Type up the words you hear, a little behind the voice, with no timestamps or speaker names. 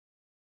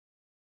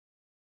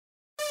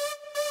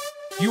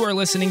You are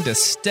listening to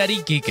Steady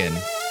Geekin'.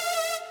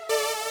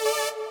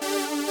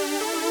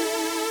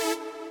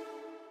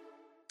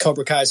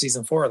 Cobra Kai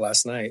season 4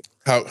 last night.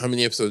 How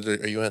many episodes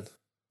are you in?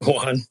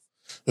 1.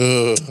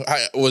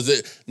 Was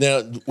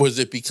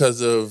it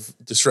because of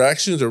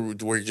distractions, or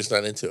were you just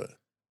not into it?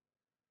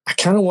 I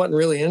kind of wasn't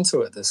really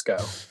into it this go.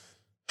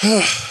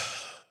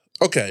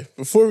 Okay,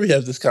 before we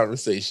have this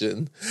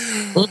conversation,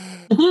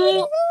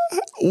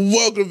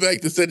 welcome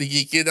back to Steady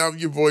Geekin'. I'm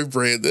your boy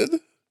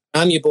Brandon.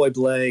 I'm your boy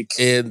Blake.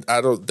 And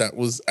I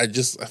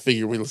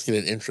figured let's get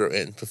an intro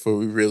in before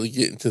we really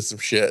get into some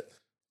shit.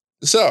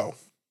 So,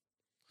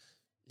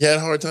 you had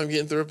a hard time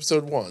getting through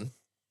episode 1.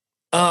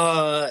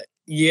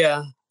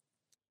 Yeah.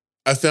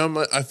 I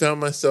found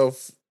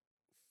myself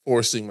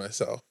forcing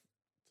myself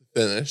to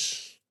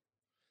finish.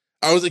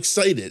 I was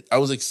excited.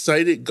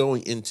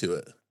 Going into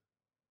it.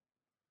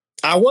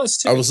 I was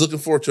too. I was looking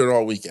forward to it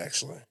all week,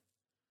 actually.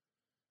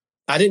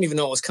 I didn't even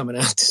know it was coming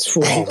out this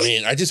week. Oh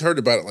man, I just heard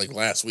about it like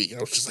last week. I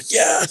was just like,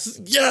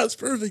 yes,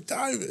 perfect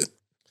timing.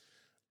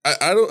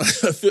 All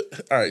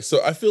right.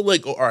 So I feel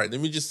like, all right, let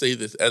me just say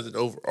this as an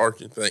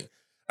overarching thing.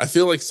 I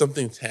feel like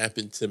something's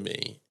happened to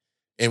me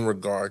in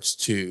regards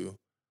to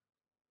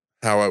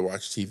how I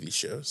watch TV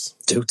shows.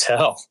 Do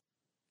tell.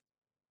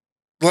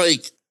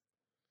 Like,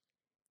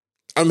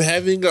 I'm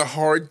having a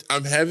hard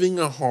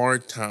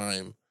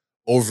time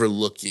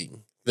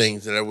overlooking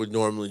things that I would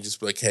normally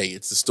just be like, hey,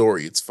 it's a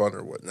story, it's fun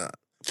or whatnot.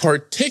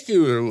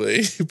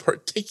 Particularly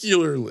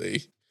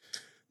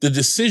the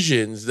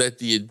decisions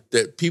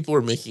that people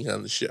are making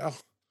on the show,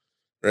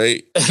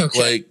 right?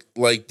 Okay.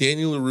 Like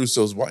Daniel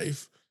LaRusso's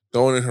wife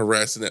going and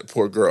harassing that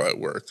poor girl at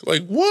work.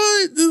 Like,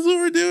 what? This is what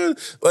we're doing?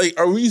 Like,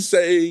 are we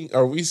saying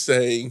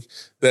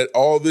that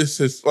all this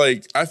is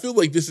like? I feel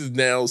like this is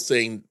now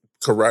saying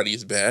karate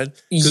is bad.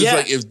 Yeah.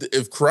 Like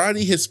if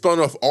karate has spun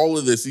off all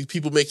of this, these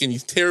people making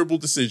these terrible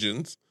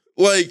decisions.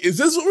 Like, is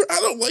this what I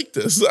don't like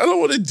this. I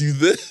don't want to do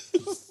this.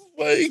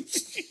 Like,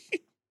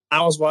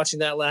 I was watching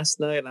that last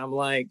night and I'm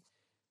like,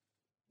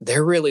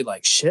 they're really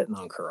like shitting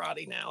on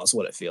karate now is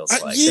what it feels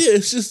like. Yeah,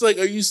 it's just like,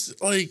 are you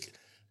like,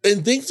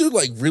 and things are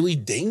like really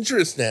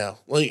dangerous now.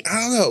 Like,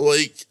 I don't know,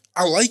 like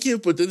I like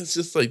it, but then it's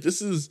just like,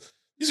 these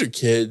are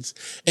kids.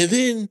 And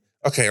then,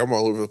 okay, I'm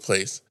all over the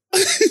place.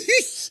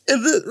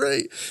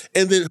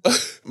 And then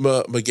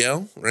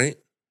Miguel, right?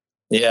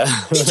 Yeah.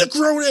 He's a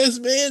grown-ass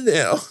man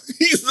now.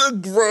 He's a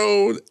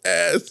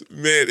grown-ass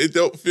man. It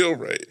don't feel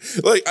right.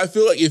 Like, I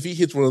feel like if he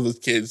hits one of those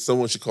kids,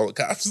 someone should call the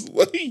cops.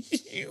 Like,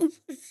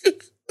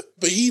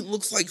 but he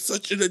looks like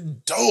such an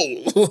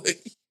adult.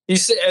 Like, You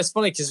see, it's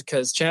funny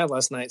because Chad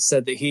last night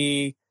said that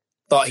he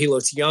thought he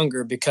looked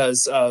younger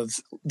because of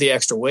the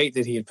extra weight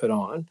that he had put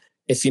on.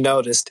 If you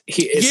noticed,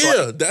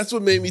 that's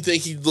what made me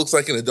think he looks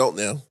like an adult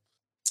now.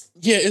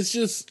 Yeah, it's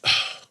just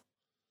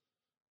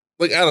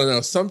like, I don't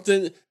know,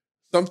 something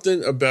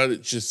about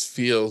it just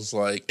feels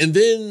like, and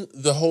then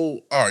the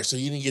whole, all right, so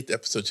you didn't get to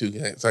episode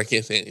 2, so I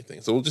can't say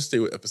anything. So we'll just stay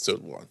with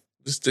episode 1.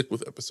 Just stick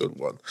with episode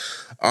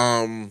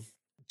 1.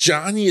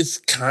 Johnny is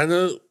kind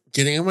of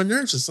getting on my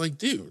nerves. It's like,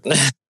 dude,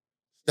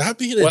 stop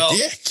being a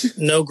dick.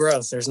 No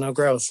growth. There's no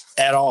growth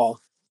at all.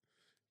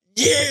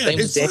 Yeah.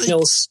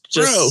 Daniel's like,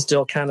 just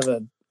still kind of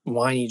a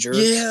whiny jerk.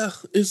 Yeah.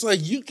 It's like,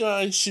 you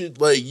guys should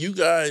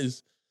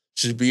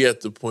be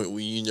at the point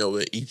where you know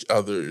that each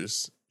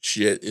other's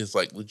shit is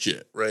like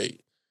legit, right?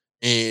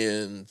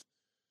 And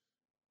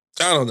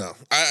I don't know.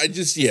 I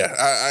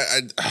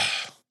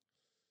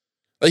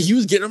like, he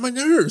was getting on my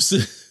nerves.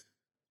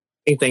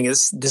 The thing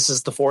is, this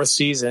is the 4th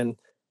season,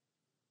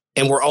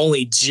 and we're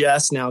only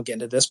just now getting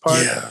to this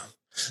part. Yeah.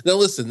 Now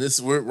listen,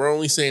 we're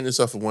only saying this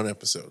off of 1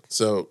 episode,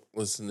 so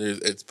listen,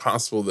 it's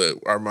possible that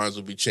our minds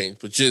will be changed,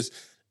 but just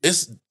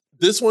this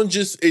one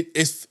just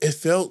it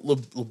felt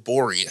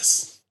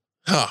laborious.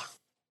 Huh?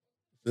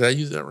 Did I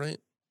use that right?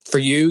 For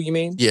you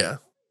mean? Yeah.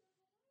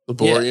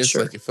 Laborious, yeah,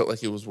 sure. Like it felt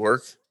like it was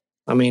work.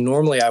 I mean,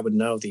 normally I would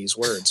know these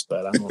words,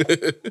 but I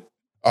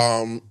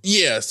don't.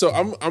 Yeah. So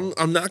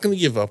I'm not going to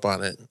give up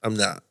on it. I'm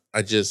not.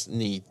 I just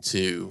need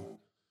to.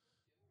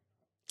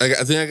 I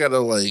think I got to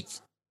like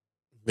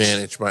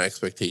manage my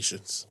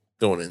expectations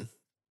going in.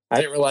 I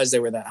didn't realize they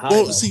were that high.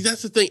 Well, though. see,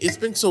 that's the thing. It's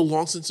been so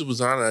long since it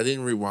was on, and I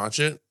didn't rewatch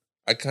it.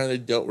 I kind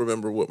of don't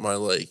remember what my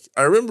like.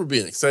 I remember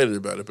being excited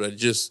about it, but I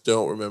just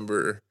don't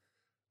remember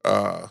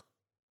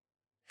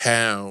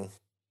how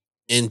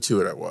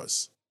into it I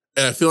was.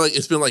 And I feel like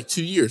it's been like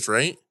 2 years,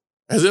 right?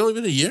 Has it only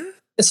been a year?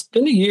 It's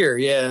been a year,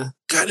 yeah.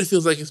 God, it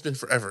feels like it's been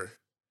forever.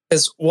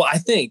 I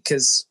think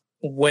because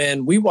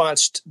when we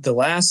watched the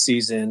last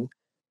season,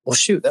 well,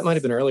 shoot, that might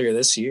have been earlier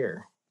this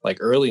year, like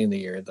early in the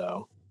year,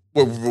 though.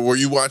 Were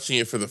you watching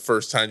it for the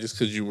first time just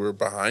because you were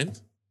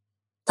behind?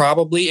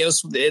 Probably. It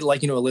was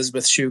like,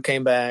 Elizabeth Shue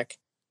came back.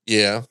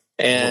 Yeah.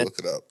 And look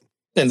it up.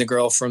 And the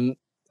girl from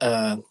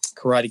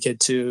Karate Kid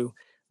 2.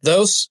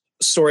 Those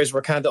stories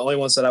were kind of the only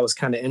ones that I was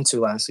kind of into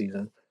last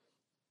season.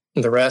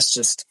 And the rest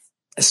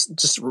it's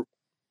just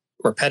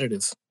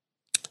repetitive.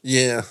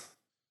 Yeah.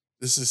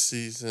 This is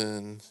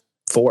season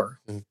 4.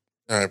 All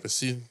right, but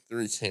season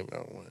 3 came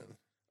out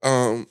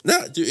when?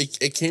 No, dude,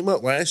 it came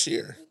out last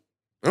year.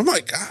 Oh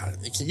my God.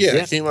 Yeah,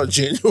 it came out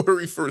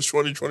January 1st,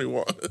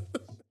 2021.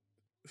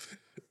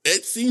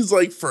 It seems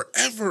like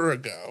forever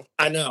ago.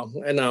 I know.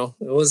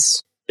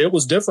 It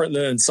was different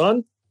then,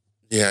 son.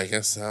 Yeah, I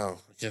guess so.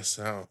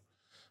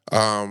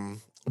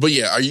 But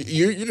yeah,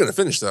 you're gonna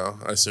finish though,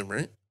 I assume,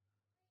 right?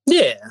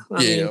 Yeah. I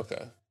mean,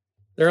 okay.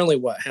 They're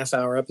only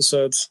half-hour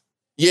episodes?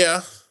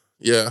 Yeah.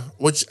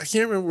 Which I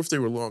can't remember if they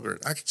were longer.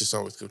 I could just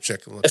always go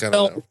check and look. I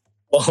don't know.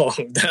 Oh,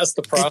 that's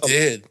the problem.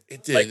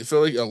 It did. Like, it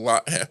felt like a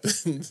lot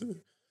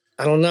happened.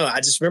 I don't know. I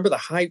just remember the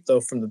hype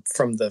though from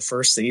the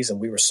first season.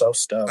 We were so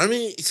stoked. I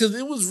mean, because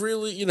it was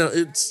really,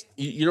 it's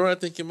you know what I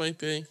think it might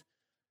be.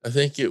 I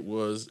think it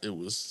was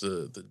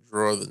the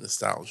draw, the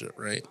nostalgia,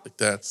 right? Like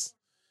that's,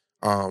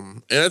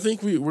 and I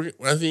think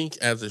I think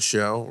as a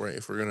show, right,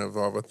 if we're gonna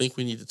evolve, I think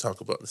we need to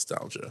talk about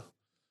nostalgia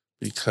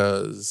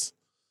because,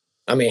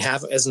 I mean,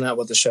 isn't that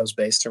what the show's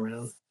based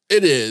around?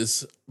 It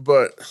is,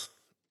 but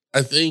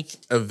I think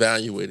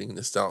evaluating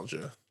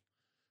nostalgia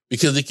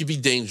because it could be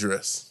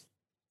dangerous.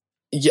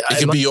 Yeah, it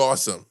could be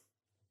awesome.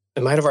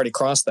 It might have already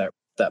crossed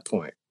that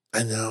point.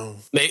 I know.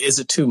 Is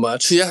it too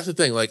much? See, that's the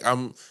thing.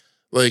 I'm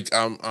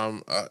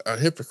a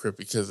hypocrite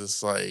because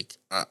it's like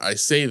I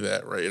say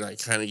that, right, and I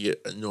kind of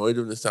get annoyed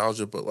with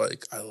nostalgia, but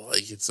like I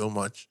like it so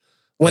much.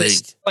 When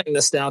it's like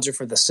nostalgia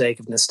for the sake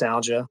of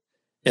nostalgia,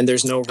 and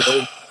there's no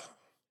real.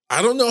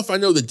 I don't know if I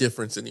know the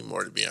difference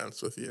anymore, to be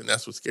honest with you, and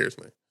that's what scares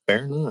me.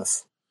 Fair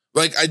enough.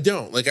 Like I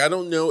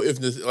don't know if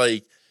this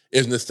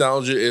if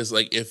nostalgia is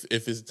like if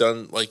it's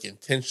done like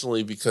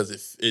intentionally because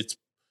if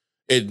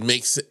it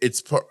makes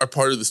it's a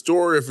part of the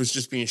story, if it's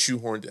just being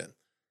shoehorned in,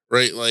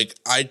 right? Like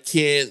I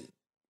can't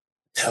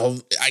tell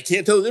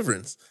the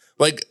difference.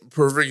 Like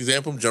perfect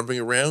example, I'm jumping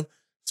around,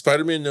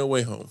 Spider-Man No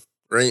Way Home,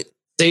 right?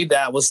 See,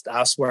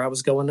 that's where I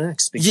was going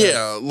next.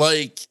 Yeah,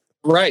 like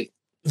right.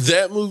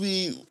 That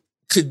movie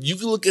you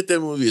could look at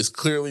that movie as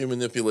clearly a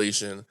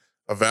manipulation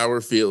of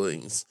our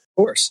feelings. Of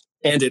course.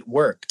 And it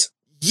worked.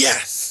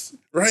 Yes.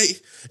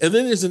 Right. And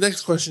then there's the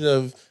next question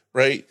of,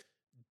 right,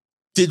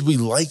 did we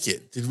like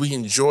it? Did we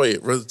enjoy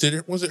it?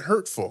 Was it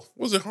hurtful?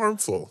 Was it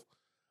harmful?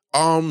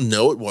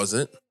 No, it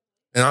wasn't.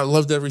 And I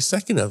loved every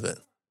second of it.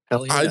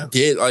 Hell yeah. I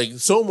did, like,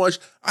 so much.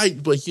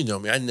 Like, you know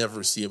me, I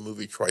never see a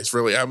movie twice,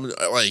 really. I'm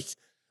like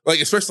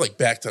especially like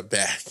back to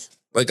back.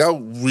 Like I'll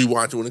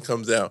rewatch it when it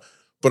comes out.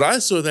 But I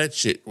saw that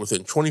shit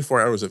within 24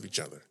 hours of each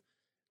other.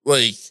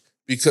 Like,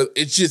 because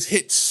it just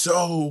hit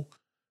so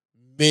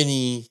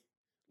many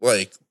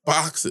like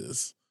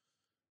boxes.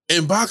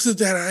 And boxes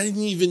that I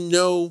didn't even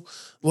know,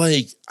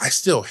 like, I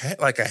still had,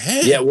 like, I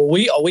had. Yeah, well,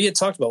 we had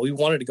talked about, we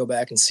wanted to go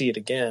back and see it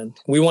again.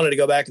 We wanted to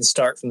go back and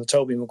start from the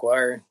Tobey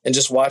Maguire and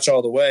just watch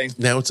all the way.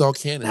 Now it's all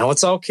canon.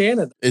 It's all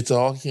canon.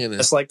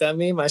 Just like that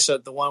meme I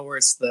showed, the one where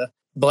it's the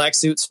black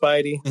suit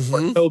Spidey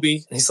or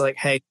Tobey. And he's like,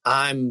 hey,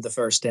 I'm the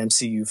first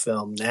MCU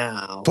film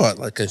now. But,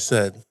 like I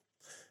said,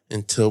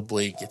 until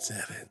Blade gets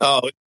at it.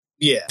 Oh,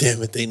 yeah.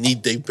 Damn it,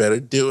 they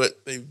better do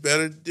it. They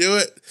better do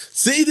it.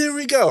 See, there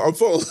we go. I'm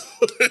full.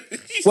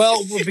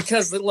 well,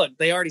 because look,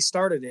 they already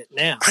started it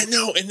now. I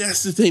know, and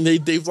that's the thing.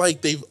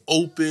 They've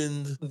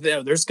opened.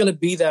 There's going to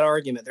be that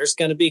argument. There's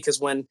going to be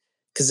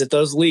because if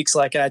those leaks,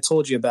 like I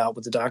told you about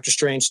with the Doctor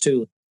Strange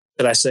 2,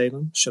 should I say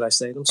them?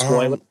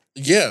 Spoil it?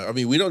 Yeah, I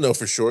mean, we don't know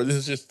for sure. This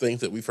is just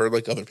things that we've heard,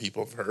 like other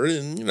people have heard,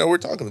 and we're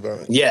talking about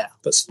it. Yeah,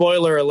 but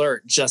spoiler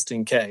alert, just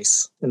in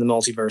case, in the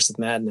Multiverse of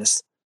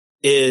Madness,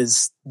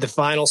 is the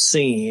final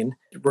scene.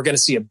 We're going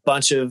to see a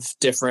bunch of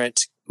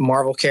different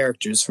Marvel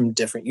characters from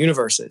different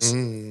universes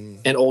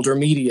and older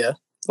media,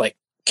 like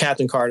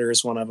Captain Carter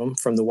is one of them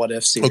from the What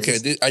If series.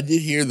 Okay, I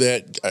did hear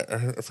that.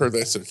 I've heard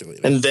that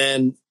circulated. And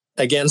then,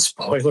 again,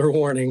 spoiler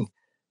warning,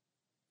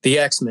 the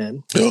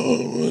X-Men.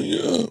 Oh,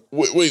 yeah.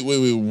 Wait.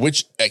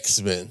 Which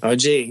X-Men? Oh,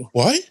 gee.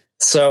 What?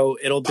 So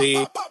it'll be...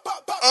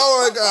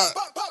 Oh,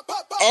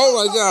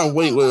 my God.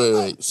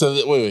 Wait.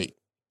 So, wait.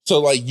 So,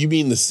 like, you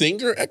mean the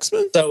singer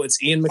X-Men? So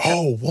it's Ian McKellen.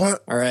 Oh,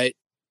 what? All right.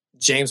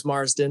 James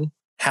Marsden,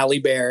 Halle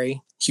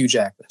Berry, Hugh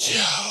Jackman.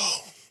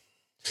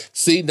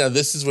 See, now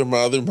this is where my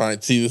other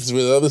mind, this is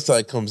where the other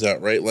side comes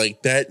out, right?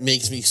 Like, that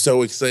makes me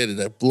so excited.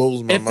 That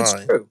blows my mind.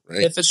 It's true.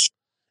 Right? If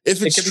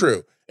it's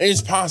true. And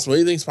it's possible.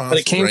 Anything's possible.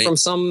 But it came from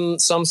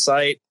some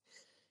site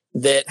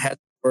that had,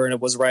 and it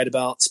was right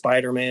about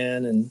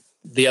Spider-Man and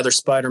the other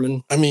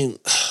Spider-Man. I mean,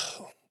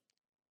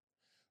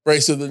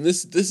 right. So then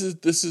this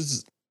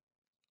is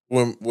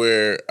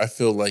where I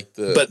feel like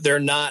but they're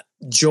not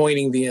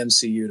joining the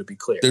MCU, to be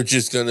clear. They're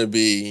just going to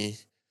be,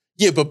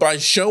 but by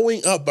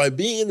showing up, by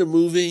being in the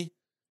movie,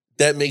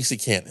 that makes it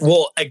canon.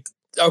 Well,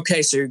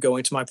 okay, so you're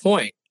going to my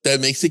point. That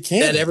makes it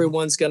canon.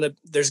 That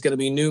there's going to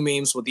be new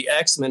memes with the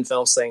X-Men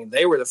film saying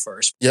they were the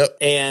first. Yep.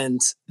 And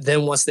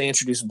then once they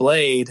introduce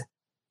Blade,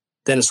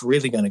 then it's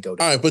really going to go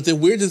down. All right, but then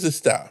where does it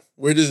stop?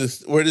 Where does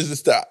it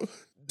stop?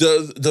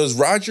 Does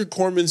Roger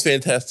Corman's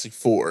Fantastic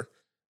Four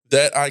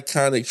that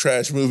iconic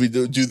trash movie,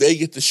 do they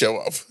get to show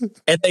up?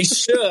 And they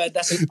should.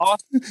 That's an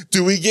awesome.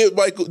 Do we get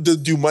Michael?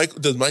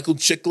 Does Michael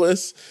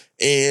Chiklis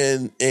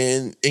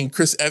and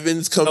Chris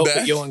Evans come back?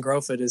 But Johan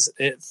Grofeld is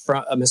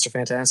Mr.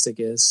 Fantastic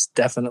is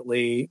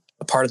definitely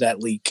a part of that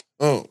leak.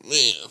 Oh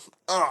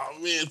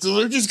man! So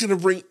they're just gonna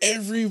bring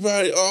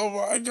everybody. Oh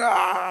my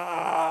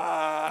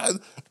god!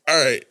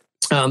 All right.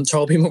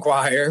 Tobey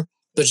Maguire,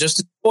 but just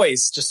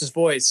his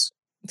voice,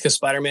 because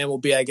Spider-Man will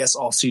be, I guess,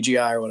 all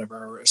CGI or whatever,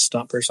 or a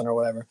stunt person or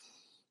whatever.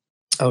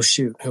 Oh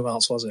shoot, who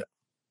else was it?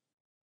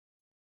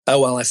 Oh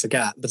well, I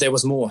forgot, but there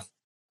was more.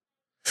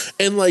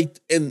 And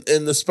and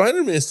the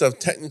Spider-Man stuff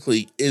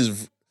technically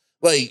is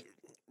like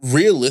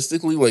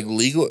realistically,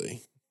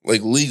 legally.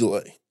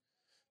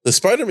 The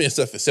Spider-Man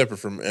stuff is separate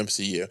from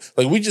MCU.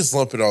 Like, we just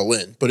lump it all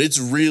in, but it's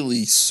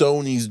really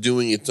Sony's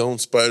doing its own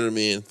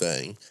Spider-Man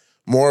thing.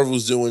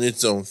 Marvel's doing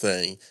its own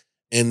thing,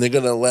 and they're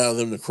going to allow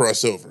them to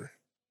cross over.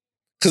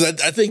 Because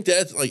I think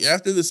that's, like,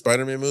 after the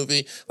Spider-Man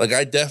movie, like,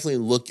 I definitely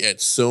look at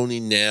Sony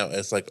now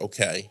as, like,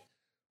 okay,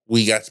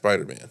 we got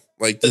Spider-Man.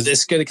 Like,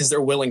 it's good because they're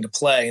willing to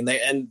play, and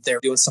they're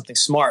doing something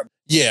smart.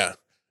 Yeah.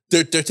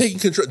 They're taking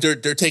control. They're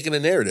taking a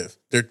narrative.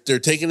 They're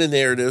taking a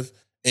narrative.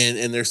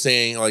 And they're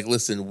saying, like,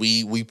 listen,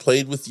 we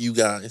played with you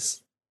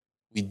guys.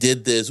 We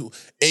did this.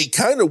 It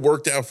kind of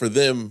worked out for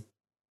them,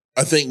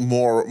 I think,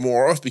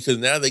 more off, because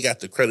now they got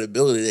the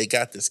credibility. They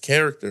got this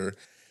character.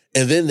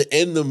 And then to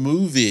end the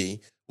movie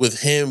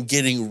with him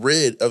getting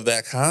rid of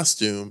that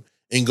costume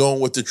and going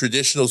with the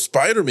traditional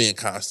Spider-Man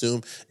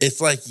costume, it's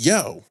like,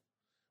 yo,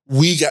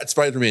 we got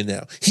Spider-Man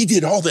now. He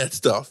did all that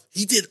stuff.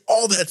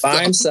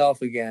 By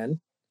himself again.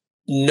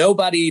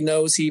 Nobody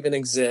knows he even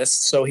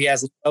exists, so he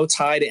has no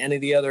tie to any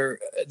of the other.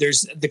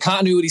 There's the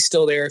continuity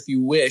still there if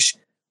you wish,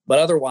 but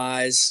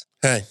otherwise,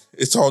 hey,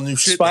 it's all new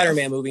shit.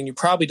 Spider-Man movie, and you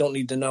probably don't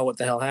need to know what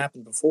the hell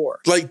happened before.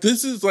 Like,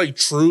 this is like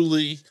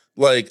truly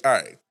like, all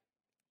right,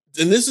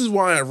 and this is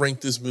why I rank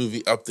this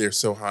movie up there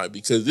so high,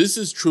 because this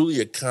is truly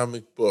a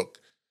comic book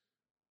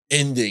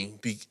ending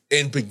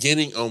and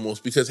beginning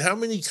almost. Because how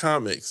many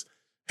comics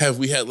have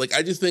we had? Like,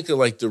 I just think of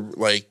like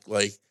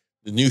the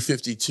New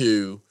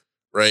 52,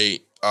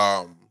 right?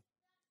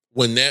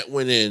 When that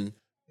went in,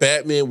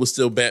 Batman was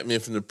still Batman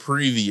from the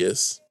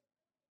previous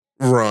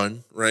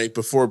run, right?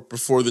 Before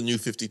the New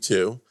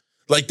 52.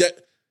 Like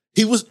that,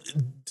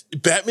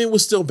 Batman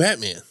was still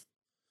Batman.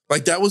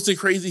 Like, that was the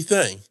crazy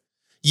thing.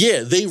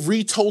 Yeah, they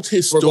retold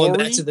his story. We're going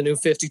back to the New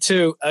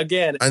 52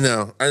 again. I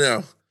know.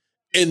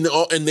 And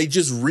they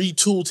just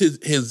retooled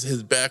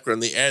his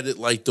background. They added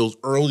like those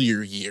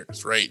earlier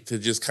years, right? To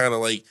just kind of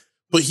like,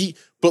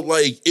 but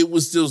like it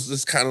was still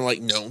this kind of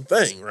like known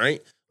thing,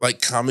 right? Like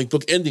comic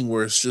book ending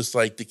where it's just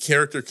like the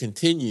character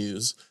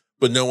continues,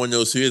 but no one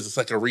knows who he is. It's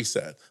like a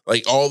reset.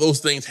 Like, all those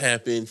things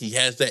happened. He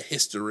has that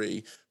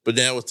history, but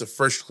now it's a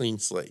fresh, clean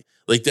slate.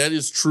 Like, that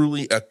is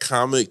truly a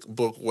comic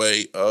book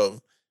way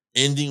of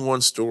ending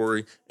one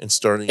story and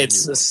starting a new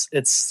one.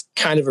 It's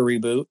kind of a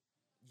reboot.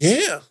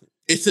 Yeah.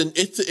 It's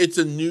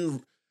a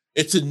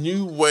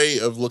new way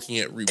of looking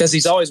at reboots. Because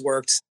he's always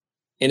worked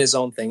in his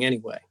own thing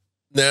anyway.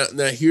 Now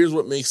here's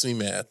what makes me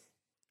mad.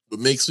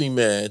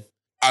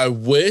 I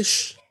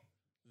wish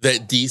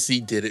that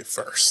DC did it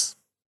first.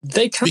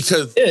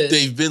 Because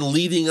they've been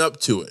leading up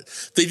to it.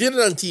 They did it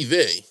on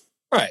TV.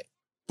 Right.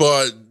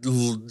 But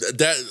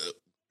that,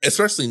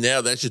 especially now,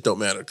 that just don't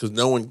matter because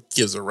no one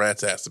gives a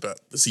rat's ass about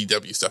the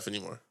CW stuff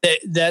anymore.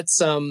 That's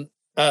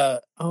I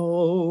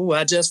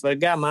just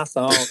forgot my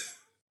thought.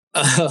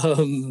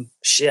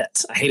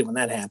 Shit. I hate it when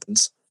that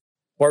happens.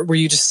 What were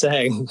you just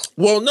saying?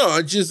 Well, no,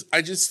 I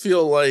just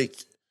feel like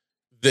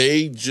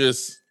they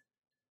just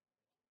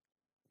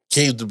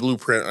gave the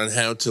blueprint on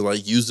how to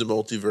like use the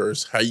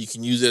multiverse, how you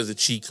can use it as a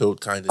cheat code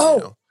kind of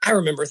now. I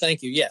remember.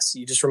 Thank you. Yes,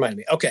 you just reminded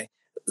me. Okay.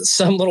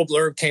 Some little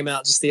blurb came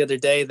out just the other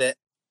day that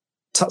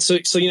so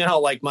you know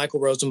how like Michael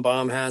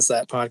Rosenbaum has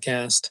that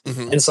podcast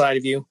Inside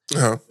of You,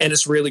 and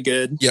it's really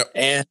good. Yep.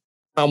 And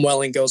Tom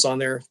Welling goes on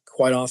there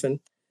quite often.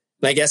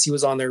 And I guess he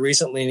was on there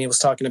recently and he was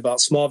talking about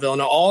Smallville.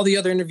 And all the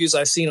other interviews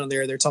I've seen on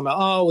there, they're talking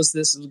about, was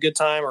this a good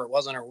time or it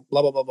wasn't, or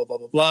blah, blah, blah, blah, blah,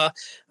 blah, blah.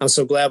 I'm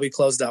so glad we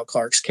closed out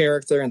Clark's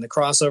character and the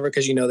crossover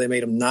because, they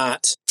made him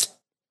not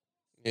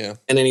and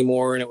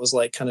anymore. And it was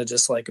like kind of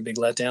just like a big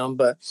letdown.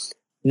 But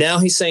now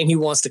he's saying he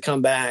wants to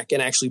come back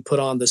and actually put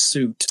on the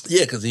suit.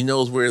 Yeah, because he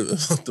knows where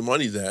the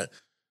money's at.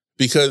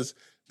 Because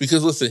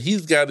listen,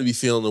 he's got to be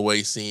feeling the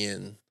way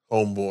seeing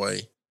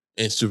Homeboy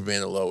and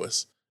Superman and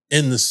Lois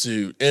in the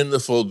suit, in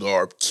the full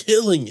garb,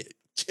 killing it.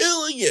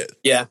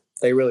 Yeah,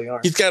 they really are.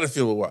 He's got to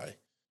feel a way.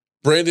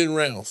 Brandon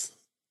Routh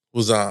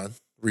was on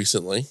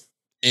recently,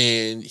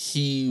 and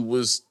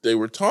they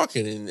were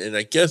talking, and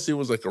I guess it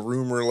was like a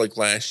rumor like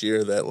last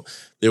year that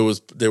there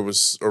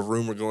was a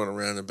rumor going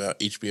around about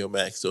HBO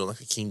Max doing like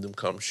a Kingdom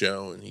Come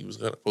show, and he was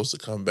supposed to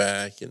come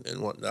back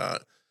and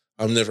whatnot.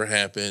 Never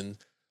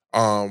happened.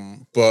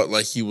 But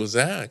like he was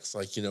asked,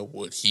 like,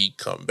 would he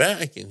come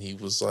back? And he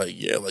was like,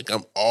 yeah, like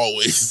I'm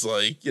always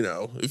like,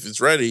 if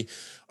it's ready.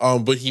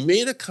 But he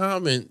made a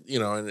comment,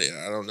 and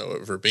I don't know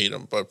it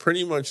verbatim, but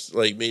pretty much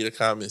like made a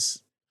comment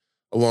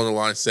along the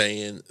line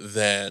saying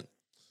that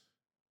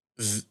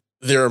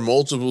there are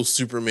multiple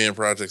Superman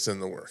projects in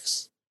the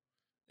works,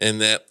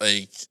 and that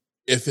like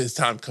if his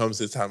time comes,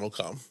 his time will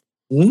come.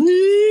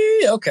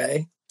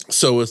 Okay.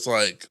 So it's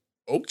like,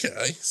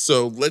 okay,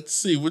 so let's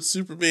see what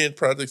Superman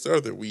projects are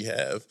there. We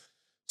have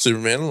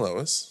Superman and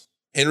Lois.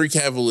 Henry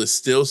Cavill is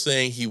still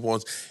saying he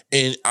wants,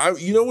 and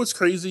you know what's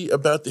crazy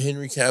about the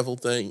Henry Cavill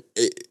thing?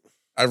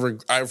 I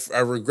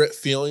regret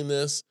feeling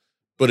this,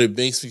 but it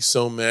makes me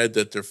so mad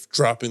that they're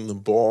dropping the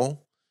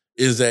ball.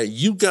 Is that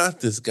you got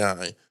this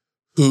guy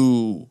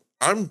who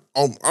I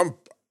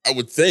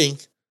would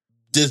think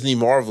Disney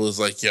Marvel is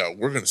like, yo,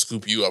 we're gonna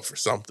scoop you up for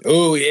something.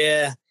 Oh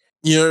yeah,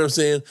 you know what I'm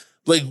saying?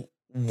 Like,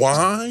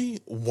 why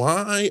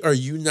are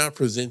you not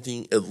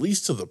presenting at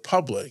least to the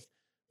public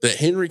that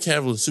Henry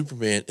Cavill and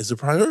Superman is a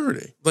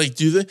priority? Like,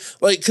 do they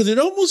like? Because it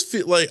almost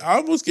feel like I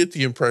almost get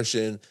the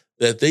impression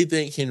that they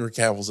think Henry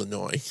Cavill's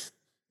annoying.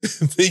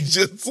 They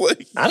just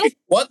like I don't know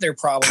what their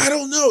problem. I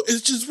don't know.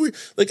 It's just weird.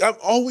 Like I'm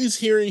always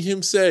hearing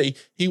him say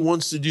he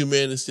wants to do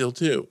Man of Steel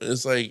 2. And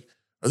it's like,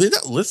 are they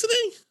not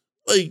listening?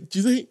 Like,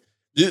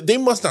 they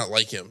must not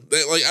like him.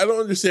 Like I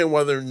don't understand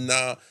why they're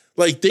not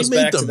like they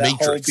made the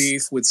Matrix. Whole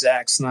beef with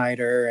Zack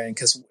Snyder and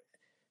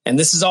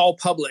this is all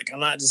public. I'm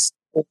not just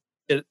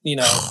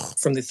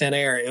from the thin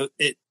air.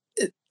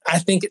 I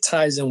think it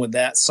ties in with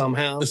that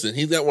somehow. Listen,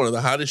 he's got one of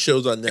the hottest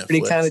shows on Netflix.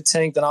 He kind of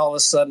tanked, and all of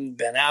a sudden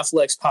Ben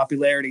Affleck's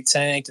popularity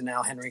tanked, and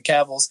now Henry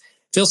Cavill's.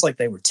 Feels like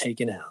they were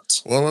taken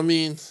out. Well, I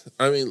mean,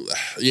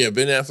 yeah,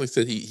 Ben Affleck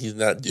said he's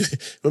not doing.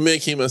 My man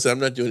came out and said, "I'm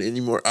not doing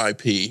any more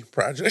IP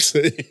projects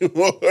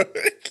anymore."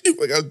 He's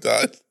like, "I'm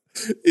done."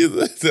 He's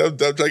like, I'm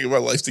done trying to get my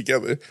life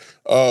together.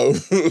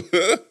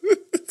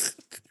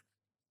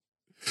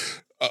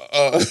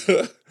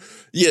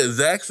 Yeah,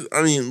 Zach's.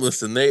 I mean,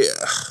 listen,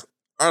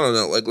 I don't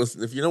know. Like,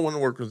 listen, if you don't want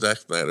to work with Zack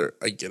Snyder,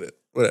 I get it.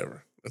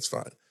 Whatever. That's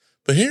fine.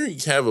 But Henry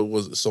Cavill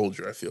was a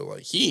soldier, I feel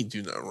like. He ain't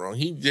do nothing wrong.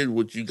 He did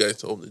what you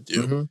guys told him to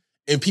do. Mm-hmm.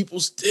 And people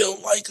still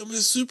like him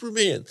as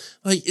Superman.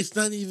 Like, it's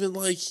not even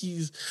like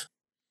he's...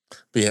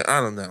 But yeah,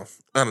 I don't know.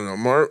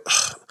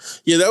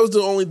 Yeah, that was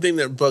the only thing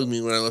that bugged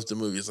me when I left the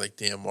movie. It's like,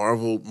 damn,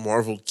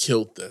 Marvel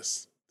killed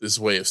this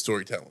way of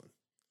storytelling.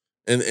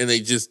 And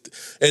they just...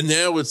 And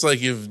now it's like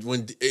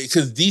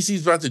because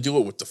DC's about to do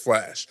it with The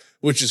Flash,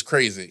 which is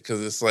crazy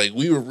because it's like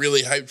we were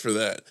really hyped for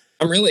that.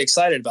 I'm really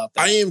excited about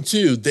that. I am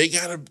too.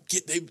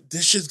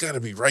 This shit's got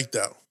to be right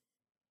though.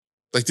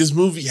 Like this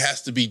movie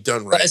has to be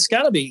done right. But it's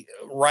got to be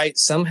right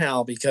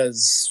somehow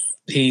because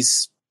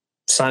he's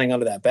signing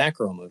onto that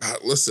Batgirl movie.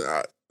 Listen,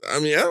 I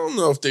mean, I don't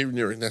know if they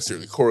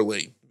necessarily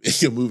correlate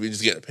making a movie and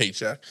just getting a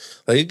paycheck.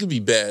 Like it could be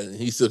bad and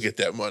he still get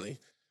that money.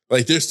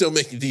 Like they're still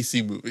making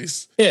DC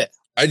movies. Yeah.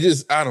 I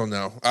don't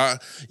know.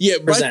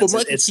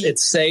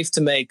 It's safe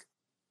to make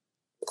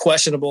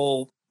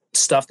questionable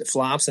stuff that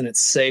flops, and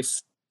it's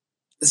safe.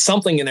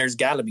 Something in there's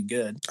got to be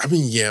good. I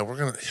mean, yeah, we're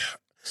gonna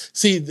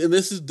see. And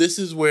this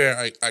is where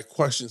I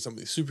question some of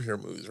these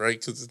superhero movies, right?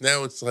 Because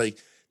now it's like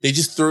they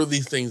just throw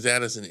these things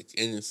at us, and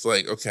it's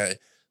like, okay,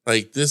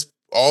 like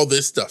all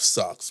this stuff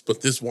sucks,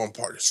 but this one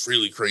part is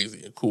really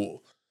crazy and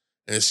cool,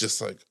 and it's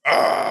just like,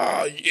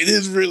 it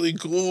is really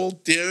cool.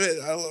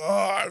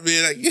 Damn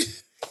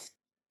it!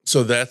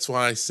 So that's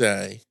why I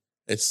say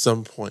at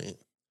some point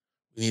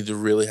we need to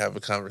really have a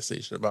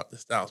conversation about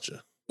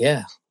nostalgia.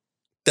 Yeah.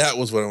 That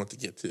was what I want to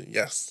get to.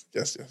 Yes.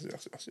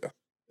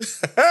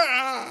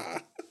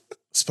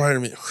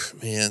 Spider-Man,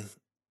 man.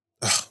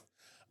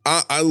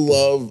 I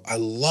love all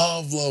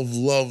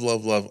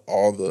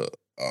the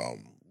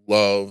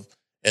love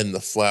and the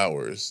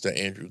flowers that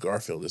Andrew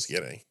Garfield is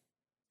getting.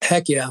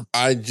 Heck yeah.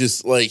 I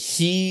just like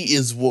he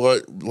is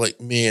what like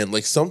man,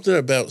 like something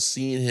about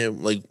seeing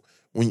him like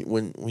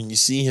when you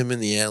see him in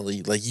the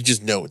alley, like you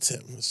just know it's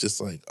him. It's just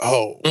like,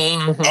 oh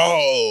my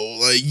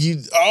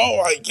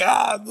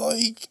God,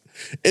 like.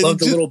 And love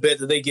the little bit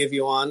that they give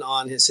you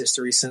on his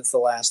history since the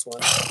last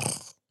one.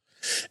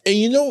 And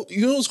you know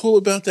what's cool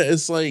about that?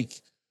 It's like,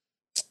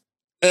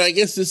 and I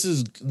guess this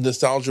is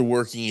nostalgia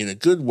working in a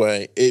good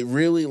way. It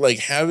really like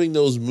having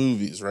those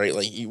movies, right?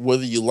 Like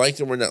whether you like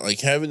them or not, like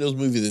having those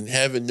movies and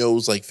having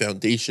those like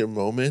foundation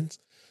moments.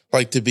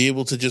 Like to be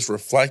able to just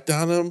reflect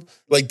on them,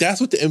 like that's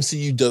what the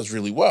MCU does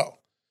really well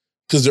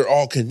because they're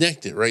all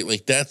connected, right?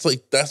 Like that's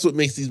what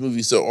makes these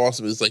movies so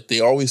awesome. Is like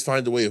they always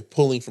find a way of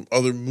pulling from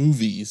other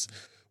movies,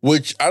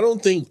 which I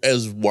don't think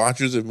as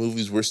watchers of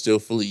movies we're still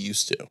fully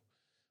used to.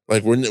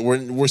 Like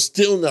we're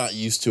still not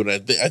used to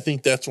it. I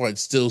think that's why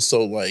it's still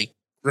so like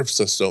grips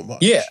us so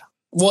much. Yeah.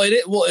 Well,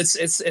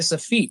 it's a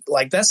feat.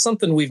 Like that's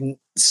something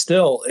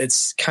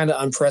it's kind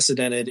of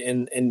unprecedented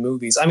in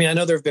movies. I mean, I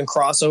know there have been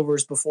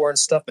crossovers before and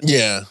stuff. But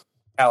yeah.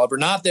 Caliber,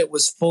 not that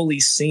was fully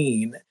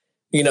seen,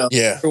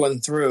 through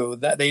and through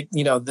that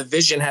the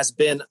vision has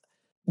been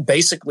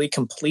basically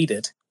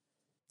completed.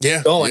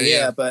 Yeah.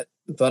 But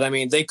I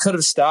mean, they could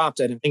have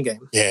stopped at an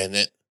Endgame. Yeah. And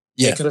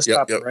they could have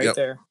stopped it right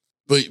there.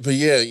 But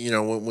yeah,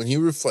 when he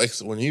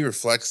reflects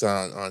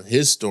on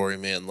his story,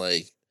 man,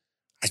 like,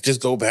 I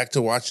just go back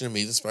to watching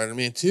Amazing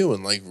Spider-Man 2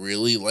 and like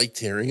really like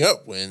tearing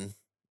up when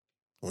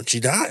when she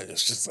died.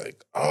 It's just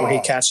like, oh, where he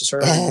catches her.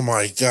 Oh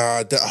my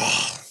God.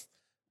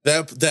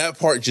 That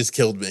part just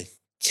killed me.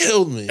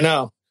 Killed me.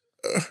 No.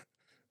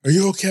 Are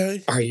you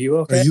okay? Are you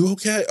okay? Are you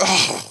okay?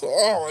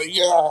 Oh my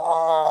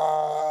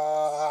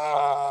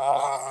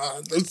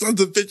God. Those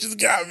sons of bitches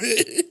got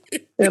me.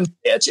 Them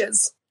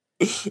bitches.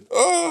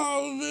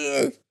 Oh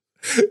man.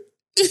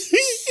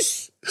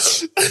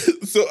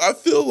 So I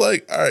feel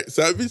like, all right,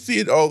 so I've been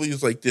seeing all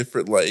these like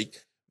different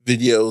like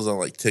videos on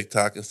like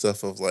TikTok and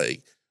stuff of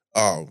like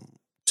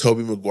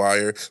Tobey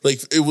Maguire.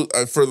 Like it was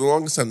for the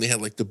longest time they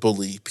had like the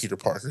bully Peter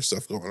Parker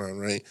stuff going on,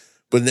 right?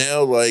 But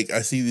now like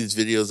I see these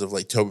videos of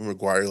like Tobey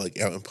Maguire like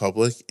out in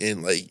public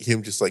and like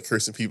him just like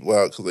cursing people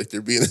out because like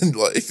they're being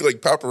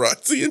like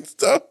paparazzi and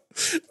stuff.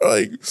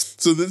 Like,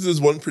 so this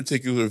is one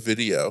particular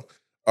video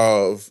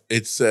of,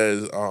 it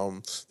says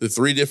the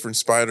 3 different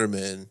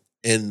Spider-Men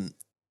in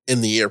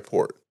the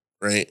airport,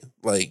 right?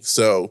 Like,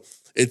 so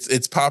it's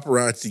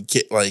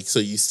paparazzi like, so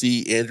you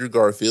see Andrew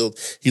Garfield,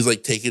 he's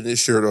like taking his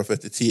shirt off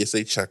at the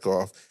TSA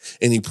checkoff,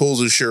 and he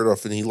pulls his shirt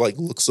off and he like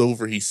looks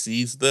over, he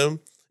sees them,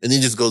 and he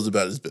just goes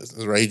about his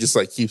business, right? He just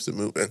like keeps it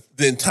moving.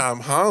 Then Tom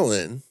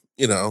Holland,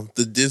 you know,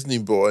 the Disney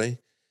boy,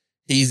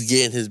 he's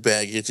getting his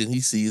baggage and he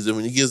sees him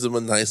and he gives him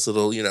a nice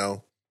little, you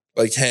know,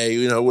 like, hey,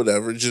 you know,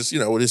 whatever, just, you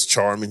know, with his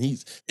charm. And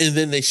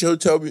then they show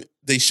Tobey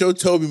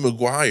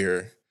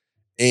Maguire,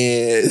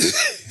 and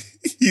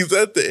he's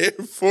at the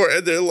airport,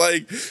 and they're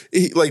like,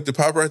 like the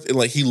paparazzi, and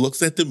like he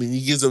looks at them and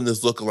he gives them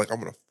this look of like, I'm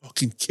gonna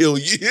fucking kill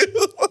you.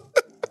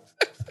 But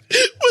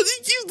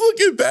he keeps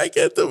looking back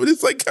at them, and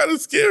it's like kind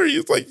of scary.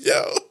 It's like,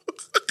 yo,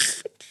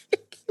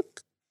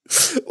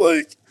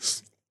 like,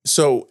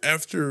 so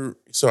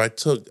I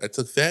took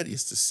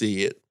Thaddeus to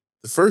see it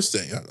the first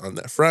day on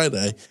that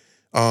Friday,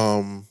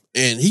 and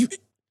he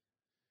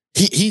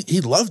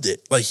loved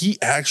it. Like he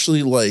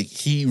actually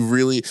he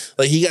really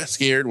he got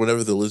scared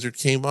whenever the lizard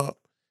came up.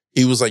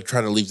 He was like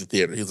trying to leave the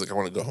theater. He was like, I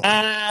want to go home.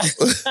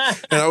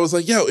 And I was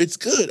like, yo, it's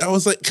good. I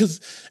was like,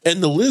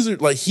 and the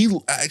lizard, like he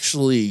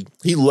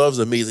loves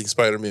Amazing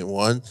Spider-Man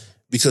 1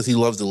 because he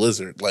loves the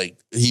lizard. Like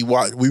we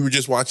were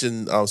just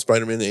watching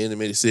Spider-Man, the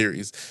animated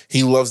series.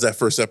 He loves that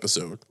first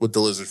episode with the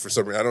lizard for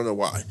some reason. I don't know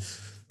why.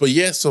 But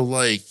yeah, so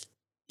like,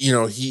 you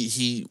know,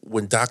 he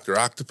when Dr.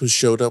 Octopus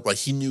showed up, like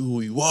he knew who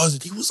he was,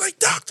 and he was like,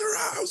 Dr.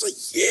 I was like,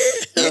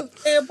 yeah.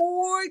 Yeah,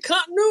 boy,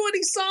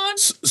 continuity, son.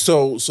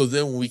 So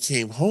then when we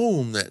came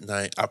home that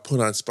night, I put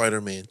on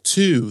Spider-Man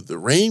 2, the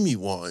Raimi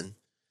one,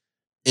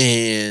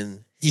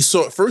 and he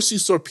saw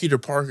Peter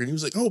Parker, and he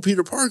was like, oh,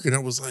 Peter Parker. And I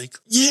was like,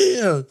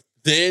 yeah.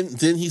 Then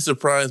he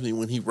surprised me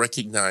when he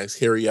recognized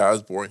Harry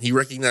Osborn. He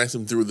recognized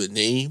him through the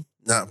name,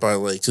 not by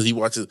because he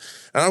watches.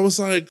 And I was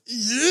like,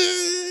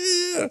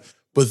 yeah.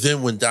 But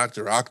then when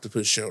Dr.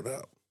 Octopus showed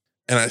up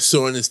and I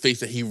saw in his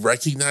face that he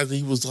recognized it,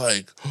 he was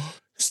like, oh,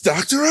 it's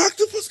Dr.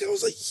 Octopus. I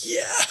was like,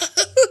 yeah.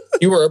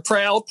 You were a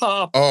proud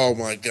pop. Oh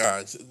my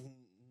God.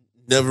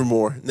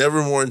 Nevermore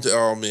into,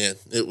 oh man.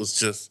 It was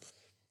just,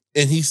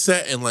 and he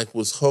sat and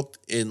was hooked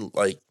and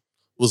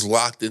was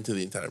locked into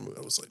the entire movie.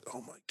 I was like,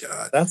 oh my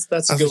God. That's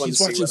a good one. He's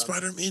watching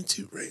Spider-Man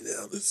 2 right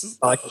now. This is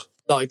I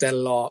like that a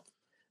lot.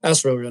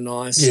 That's really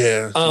nice.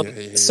 Yeah.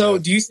 So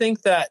do you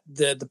think that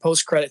the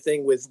post-credit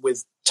thing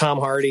with Tom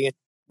Hardy,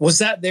 was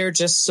that there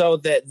just so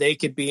that they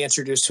could be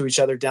introduced to each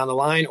other down the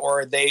line, or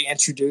are they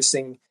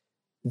introducing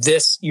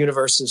this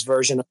universe's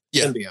version of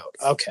symbiote?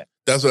 Okay.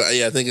 That's what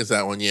I think it's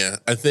that one. Yeah.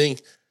 I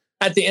think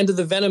at the end of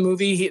the Venom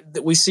movie,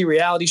 we see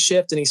reality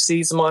shift and he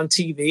sees him on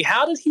TV.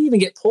 How did he even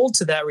get pulled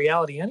to that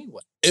reality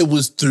anyway? It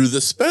was through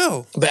the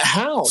spell. But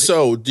how?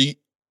 So do you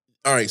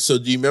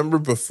remember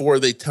before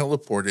they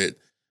teleported,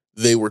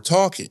 they were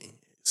talking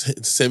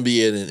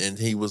symbiote, and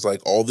he was like,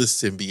 all the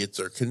symbiotes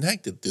are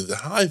connected through the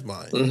hive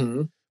mind.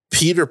 Mm-hmm.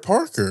 Peter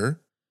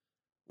Parker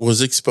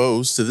was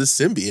exposed to the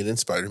symbiote in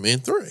Spider-Man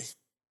 3.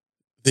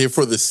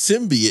 Therefore, the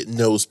symbiote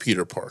knows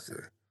Peter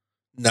Parker,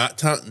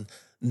 not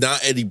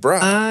Eddie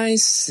Brock. I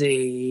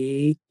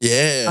see.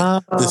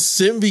 Yeah, the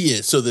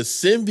symbiote. So the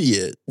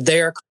symbiote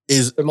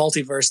is the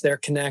multiverse. They're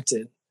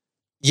connected.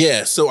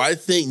 Yeah, so I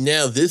think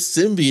now this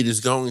symbiote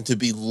is going to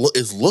be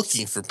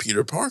looking for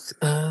Peter Parker.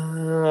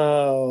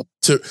 Oh,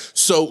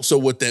 so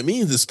what that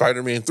means is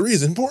Spider-Man 3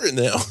 is important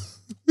now.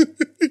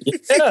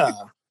 Yeah,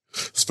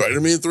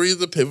 Spider-Man 3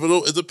 is a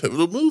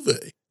pivotal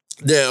movie.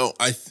 Now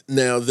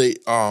they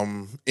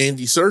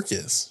Andy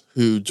Serkis,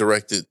 who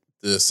directed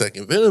the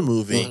second Venom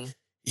movie,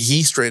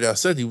 he straight out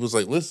said, he was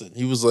like, listen,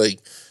 he was like,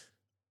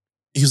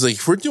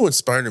 if we're doing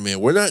Spider-Man,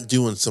 we're not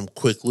doing some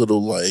quick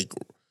little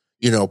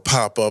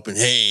pop up and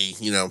hey,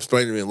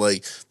 Spider-Man,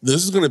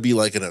 this is going to be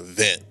like an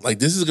event.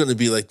 This is going to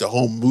be the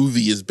whole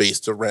movie is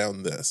based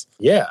around this.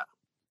 Yeah.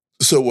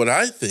 So what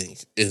I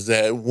think is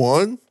that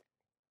one,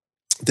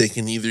 they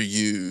can either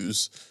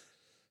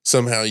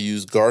somehow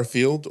use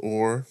Garfield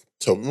or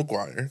Tobey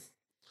Maguire.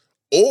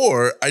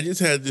 Or I just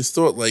had this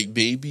thought,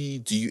 maybe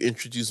do you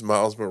introduce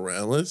Miles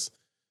Morales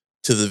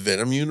to the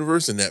Venom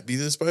universe and that be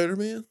the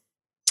Spider-Man?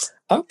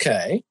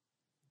 Okay.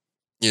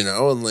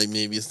 And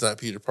maybe it's not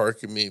Peter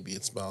Parker, maybe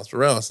it's Miles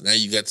Morales. Now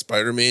you got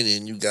Spider-Man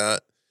and you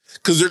got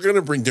because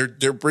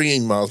they're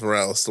bringing Miles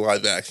Morales to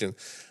live action.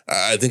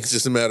 I think it's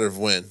just a matter of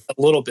when. A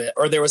little bit,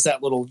 or there was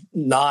that little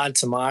nod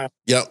to Miles.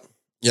 Yep.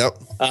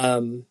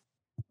 That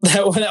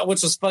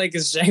which was funny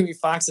because Jamie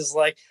Foxx is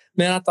like,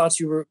 "Man, I thought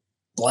you were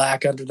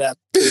black under that,"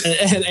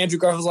 and Andrew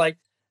Garfield's like,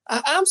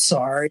 I'm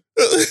sorry.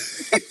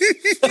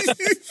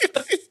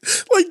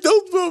 Like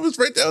those moments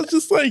right now, it's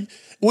just like,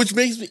 which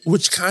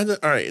kind of,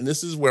 all right, and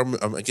this is where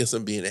I guess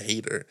I'm being a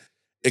hater.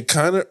 It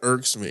kind of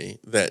irks me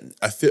that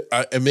I feel,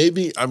 and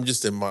maybe I'm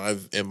just in my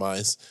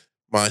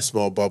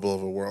small bubble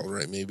of a world,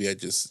 right? Maybe I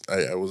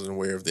wasn't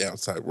aware of the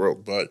outside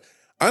world, but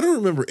I don't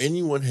remember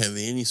anyone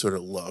having any sort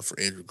of love for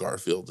Andrew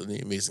Garfield in the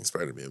Amazing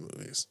Spider-Man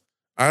movies.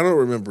 I don't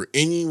remember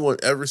anyone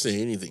ever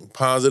saying anything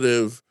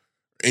positive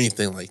or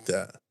anything like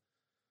that.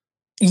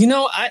 You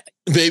know,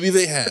 maybe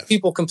they have.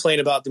 People complain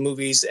about the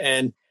movies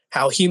and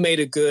how he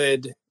made a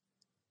good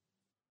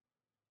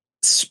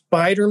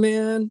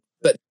Spider-Man,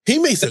 but he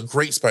makes a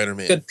great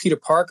Spider-Man. Good Peter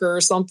Parker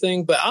or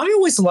something. But I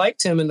always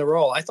liked him in the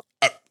role. I thought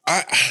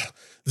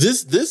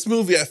this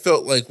movie I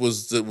felt like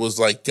was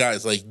like,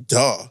 guys, like,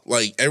 duh,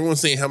 like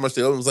everyone's saying how much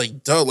they love him. It was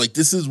like, duh, like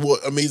this is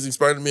what Amazing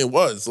Spider-Man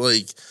was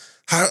like.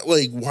 How,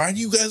 like, why do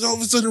you guys all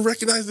of a sudden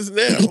recognize this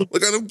now?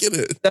 Like, I don't get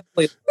it.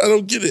 Definitely, I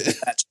don't get it.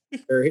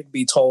 He'd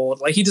be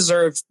told like he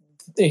deserved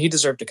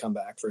to come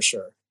back for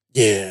sure.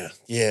 Yeah.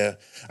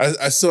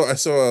 I saw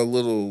a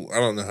little. I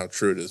don't know how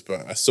true it is,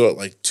 but I saw it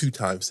like 2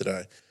 times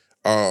today.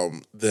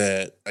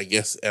 That I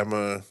guess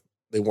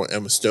they want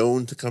Emma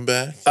Stone to come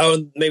back.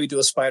 Oh, maybe do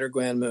a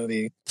Spider-Gwen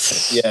movie.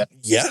 Yeah.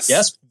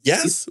 Yes.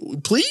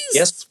 Please.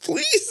 Yes.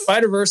 Please.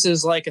 Spider-Verse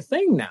is like a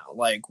thing now.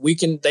 Like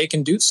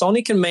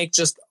Sony can make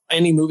just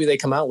any movie they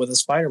come out with a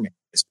Spider-Man.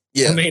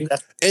 Yeah. I mean,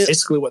 that's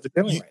basically what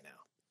they're doing right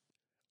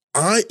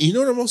now. You know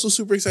what I'm also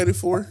super excited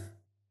for?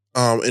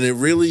 And it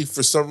really,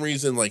 for some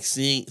reason, like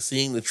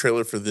seeing the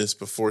trailer for this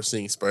before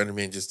seeing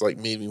Spider-Man just like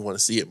made me want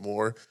to see it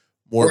more.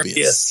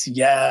 Morbius.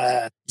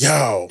 Yeah.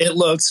 Yo. It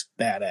looks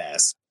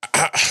badass.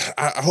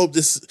 I hope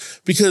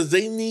this, because I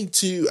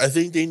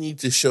think they need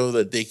to show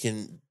that they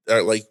can,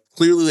 like,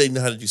 clearly they know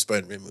how to do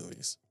Spider-Man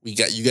movies. You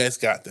guys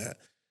got that.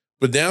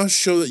 But now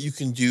show that you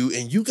can do,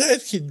 and you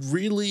guys could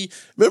really,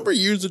 remember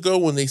years ago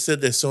when they said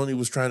that Sony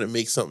was trying to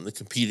make something to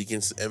compete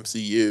against the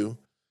MCU?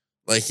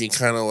 Like, in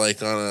kind of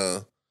like on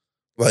a,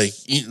 like,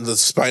 the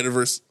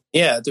Spider-Verse.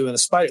 Yeah, doing a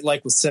Spider,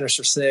 like with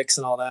Sinister Six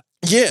and all that.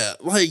 Yeah,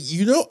 like,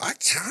 I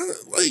kind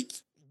of, like,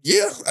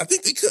 yeah, I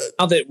think they could.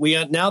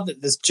 Now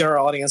that this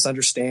general audience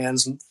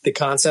understands the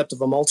concept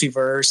of a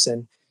multiverse,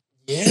 and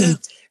yeah,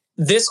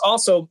 this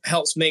also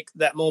helps make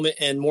that moment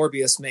in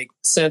Morbius make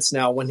sense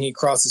now when he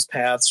crosses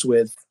paths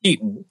with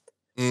Keaton.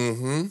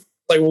 Mm-hmm.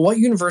 Like, well, what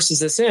universe is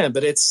this in?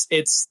 But it's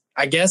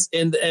I guess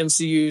in the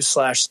MCU /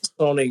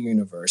 Sony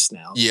universe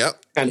now.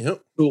 Yep, kind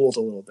of cooled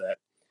a little bit,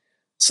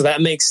 so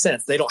that makes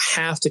sense. They don't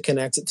have to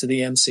connect it to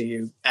the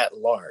MCU at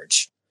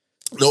large.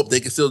 Nope, they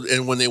can still,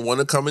 and when they want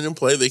to come in and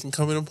play, they can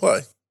come in and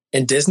play.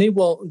 And Disney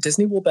will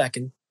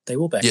beckon. They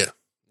will beckon.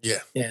 Yeah.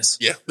 Yes.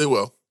 Yeah, they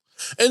will.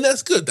 And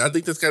that's good. I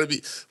think that's got to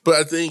be, but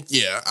I think,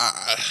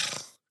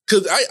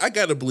 because I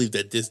got to believe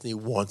that Disney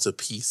wants a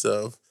piece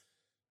of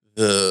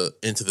the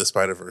Into the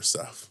Spider-Verse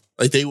stuff.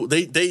 Like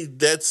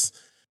it's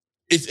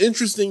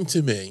interesting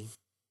to me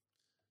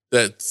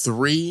that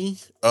 3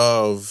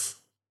 of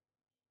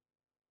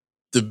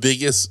the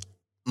biggest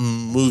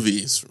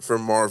movies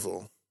from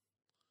Marvel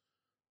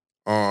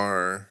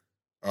are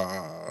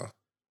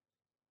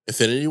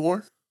Infinity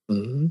War,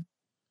 mm-hmm.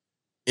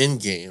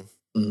 Endgame,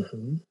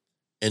 mm-hmm.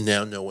 and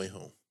now No Way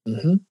Home.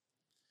 Mm-hmm.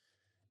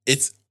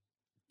 It's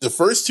the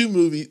first 2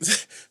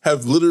 movies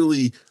have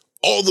literally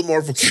all the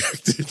Marvel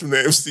characters from the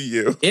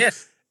MCU. Yeah.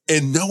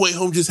 And No Way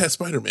Home just has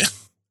Spider-Man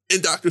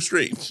and Doctor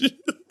Strange.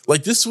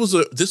 Like this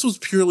was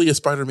purely a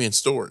Spider-Man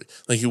story.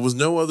 Like it was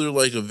no other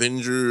like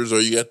Avengers or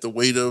you got the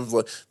weight of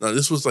like, no,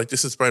 this was like,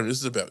 this is Spider-Man. This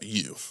is about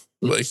you.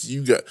 Mm-hmm. Like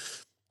you got,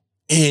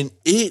 and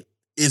it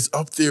is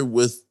up there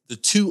with the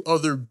 2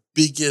 other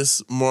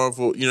biggest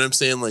Marvel, you know what I'm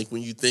saying? Like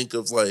when you think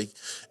of like,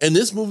 and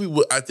this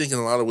movie, I think in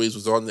a lot of ways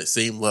was on that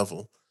same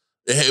level.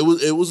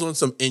 It was on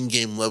some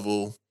Endgame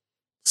level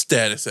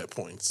status at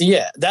points.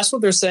 Yeah, that's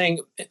what they're saying.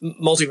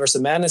 Multiverse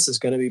of Madness is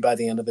going to be by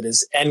the end of it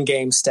is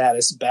Endgame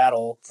status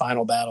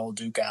final battle,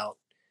 duke out.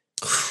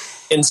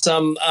 In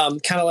some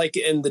kind of like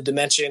in the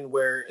dimension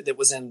where it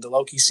was in the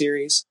Loki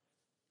series.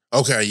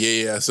 Okay,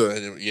 yeah. So,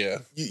 yeah.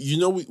 You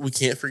know we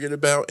can't forget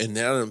about, and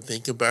now that I'm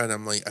thinking about it,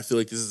 I'm like, I feel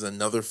like this is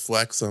another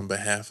flex on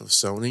behalf of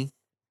Sony.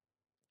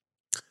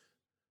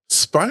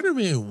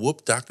 Spider-Man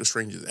whooped Doctor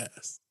Strange's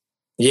ass.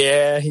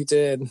 Yeah, he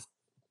did.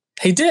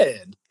 He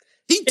did.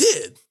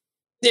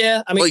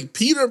 Yeah, I mean... Like,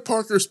 Peter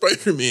Parker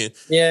Spider-Man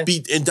yeah.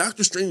 and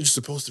Doctor Strange is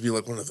supposed to be,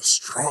 like, one of the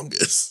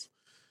strongest.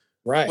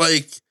 Right.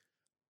 Like,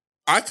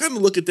 I kind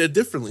of look at that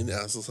differently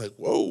now. So it's like,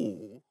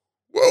 whoa.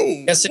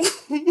 I guess it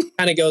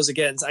kind of goes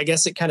against. I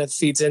guess it kind of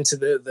feeds into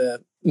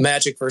the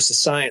magic versus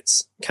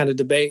science kind of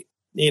debate,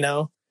 you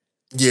know?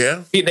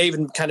 Yeah. They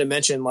even kind of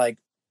mentioned like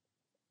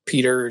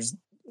Peter's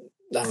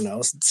I don't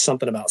know,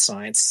 something about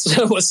science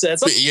was said.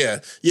 Yeah,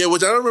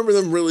 which I don't remember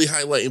them really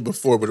highlighting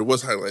before, but it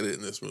was highlighted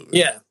in this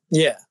movie.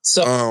 Yeah.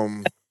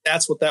 So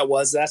that's what that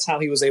was. That's how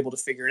he was able to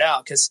figure it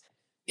out because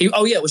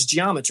it was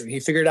geometry. He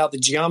figured out the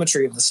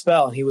geometry of the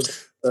spell, and he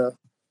was.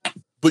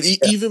 But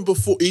even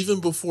before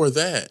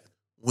that,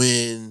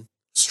 when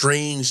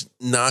Strange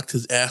knocked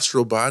his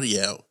astral body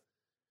out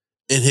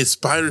and his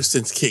spider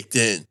sense kicked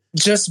in,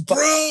 just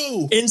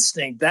bro,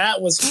 instinct.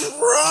 That was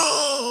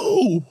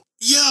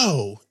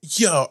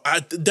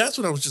that's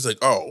when I was just like,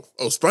 oh,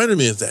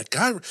 Spider-Man's that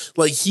guy.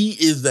 Like he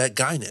is that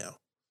guy now.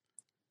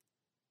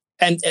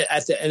 And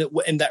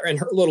in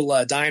her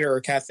little diner or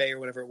cafe or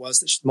whatever it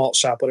was, the malt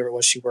shop, whatever it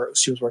was she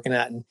was working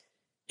at, and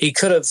he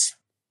could have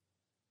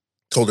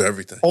told her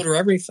everything.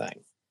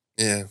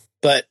 Yeah,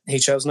 but he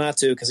chose not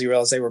to because he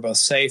realized they were both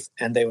safe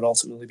and they would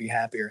ultimately be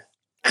happier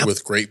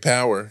with great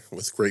power.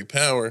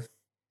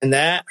 And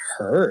that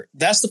hurt.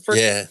 That's the first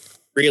time I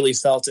really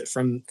felt it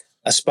from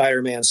a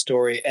Spider-Man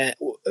story, and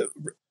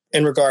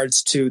in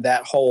regards to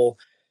that whole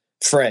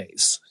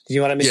phrase. You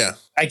know what I mean? Yeah.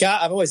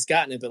 I've always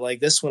gotten it, but like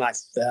this one, I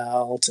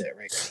felt it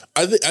right.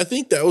 I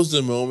think that was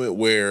the moment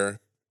where,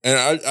 and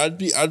I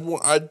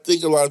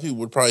think a lot of people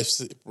would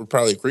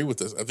probably agree with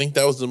this. I think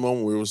that was the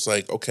moment where it was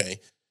like, okay,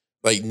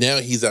 like now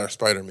he's our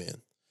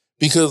Spider-Man,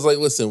 because like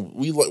listen,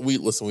 we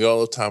all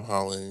love Tom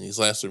Holland, and these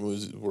last 3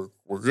 movies were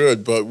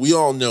good, but we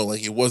all know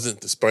like it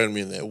wasn't the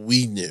Spider-Man that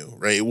we knew,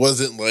 right? It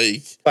wasn't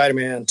like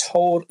Spider-Man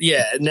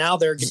now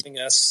they're giving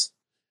us.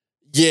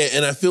 Yeah,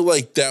 and I feel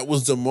like that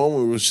was the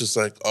moment where it was just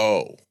like,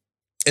 oh.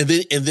 And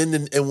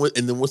then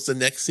what's the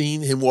next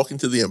scene? Him walking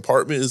to the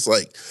apartment is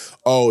like,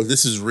 oh,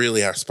 this is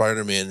really our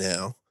Spider-Man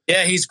now.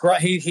 Yeah, he's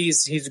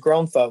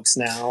grown folks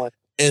now.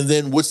 And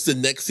then what's the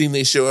next scene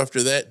they show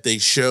after that? They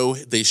show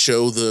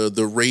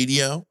the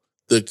radio,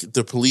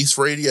 the police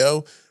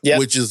radio,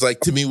 which is like,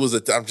 to me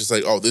I'm just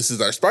like, oh, this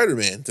is our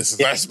Spider-Man. This is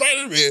our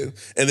Spider-Man.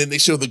 And then they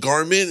show the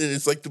garment and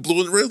it's like the blue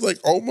and the red. It's like,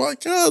 oh my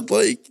God.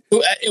 Like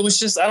it was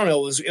just, I don't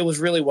know. It was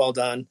really well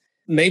done.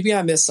 Maybe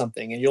I missed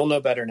something and you'll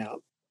know better now.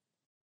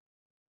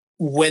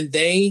 When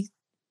they,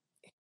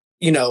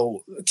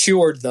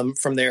 cured them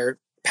from their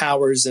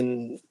powers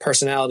and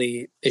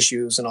personality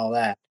issues and all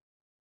that,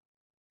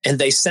 and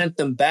they sent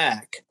them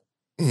back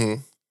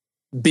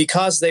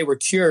because they were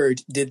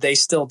cured, did they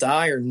still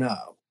die or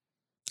no?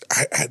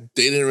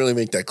 They didn't really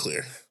make that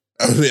clear.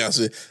 I'm gonna be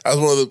honest with you. That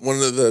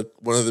was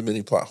one of the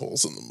many plot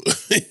holes in the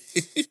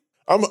movie.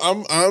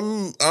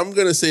 I'm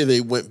gonna say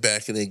they went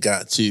back and they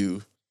got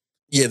to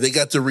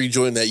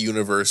rejoin that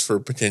universe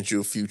for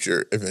potential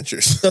future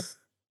adventures. So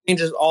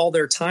changes all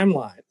their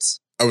timelines.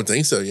 I would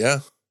think so, yeah.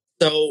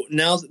 So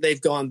now that they've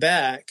gone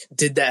back,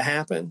 did that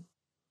happen?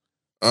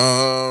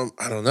 I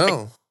don't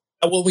know.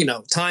 Well, we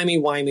know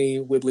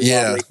timey-wimey,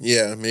 wibbly-wobbly.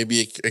 Yeah. Maybe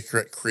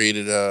it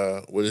created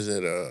what is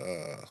it?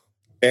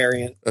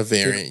 Variant. A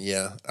variant,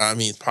 yeah. I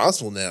mean, it's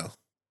possible now.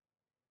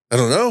 I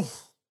don't know.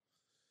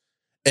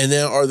 And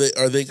now are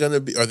they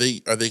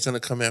gonna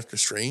come after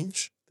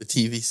Strange? The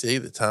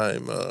TVC, the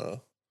time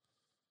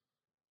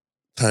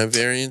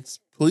variance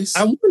police?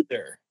 I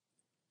wonder.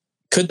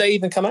 Could they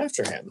even come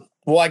after him?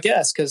 Well, I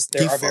guess because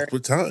there are fucked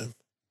with time.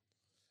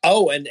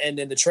 Oh, and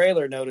in the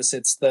trailer, notice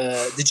it's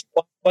the. Did you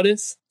watch What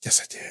If?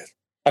 Yes, I did.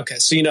 Okay,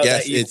 so you know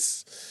yes,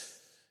 that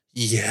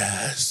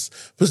yes.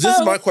 But this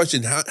is my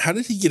question: How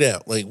did he get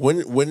out? Like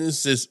when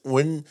is this?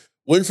 When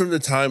from the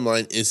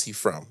timeline is he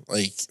from?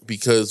 Like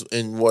because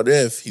in What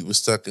If he was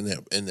stuck in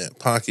that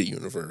pocket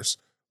universe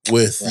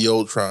with the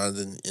Ultrons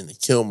and the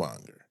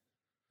Killmonger.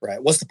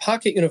 Right. Was the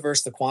pocket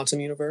universe the quantum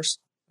universe?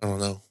 I don't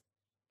know.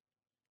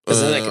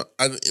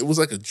 It was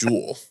like a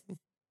jewel.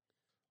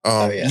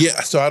 Yeah.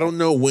 So I don't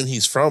know when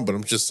he's from, but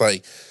I'm just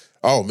like,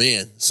 oh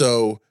man.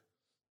 So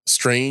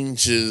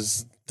Strange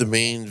is the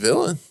main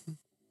villain.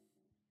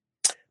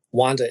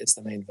 Wanda is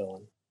the main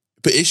villain.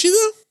 But is she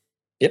though?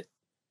 Yep.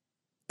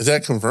 Is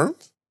that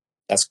confirmed?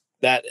 That's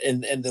that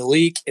in the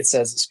leak. It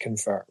says it's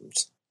confirmed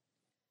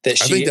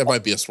that I think that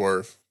might be a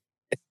swerve.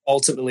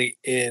 Ultimately,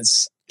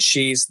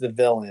 she's the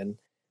villain,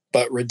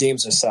 but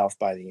redeems herself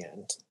by the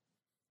end.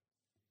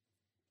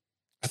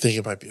 I think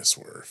it might be a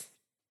swerve.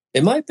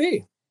 It might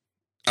be.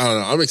 I don't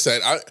know. I'm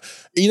excited. I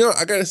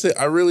gotta say,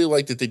 I really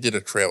like that they did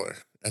a trailer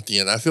at the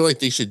end. I feel like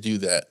they should do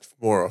that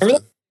more often.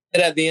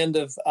 At the end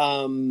of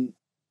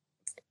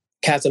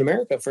Captain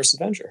America: First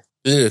Avenger.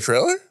 They did a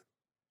trailer?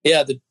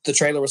 Yeah, the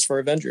trailer was for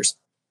Avengers.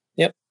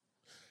 Yep.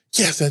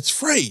 Yes,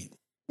 that's right.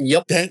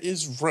 Yep. That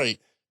is right.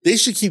 They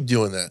should keep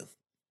doing that.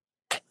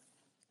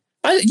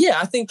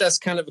 I think that's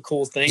kind of a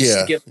cool thing.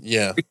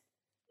 Yeah.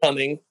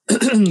 Coming,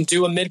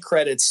 do a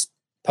mid-credits,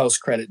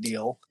 post-credit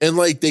deal. And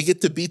like they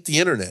get to beat the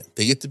internet.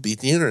 They get to beat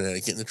the internet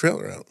and getting the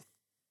trailer out.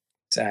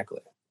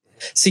 Exactly.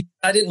 See,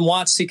 I didn't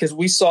watch, because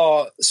we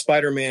saw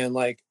Spider-Man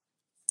like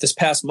this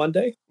past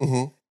Monday.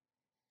 Mm-hmm.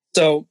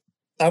 So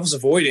I was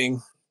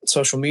avoiding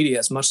social media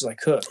as much as I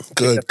could.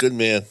 Good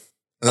man.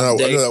 I know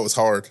that was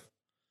hard.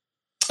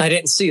 I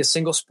didn't see a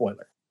single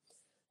spoiler.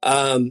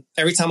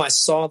 Every time I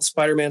saw the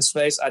Spider-Man's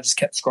face, I just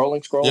kept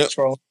scrolling.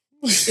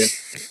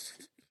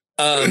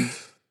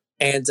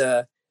 And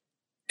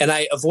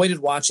I avoided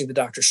watching the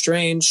Doctor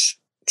Strange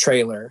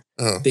trailer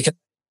because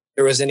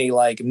there was any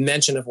like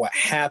mention of what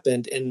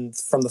happened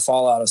from the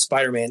fallout of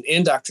Spider-Man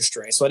in Doctor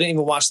Strange. So I didn't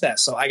even watch that.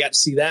 So I got to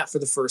see that for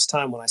the first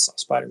time when I saw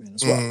Spider-Man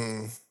as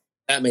well.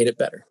 That made it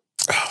better.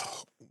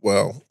 Oh,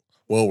 well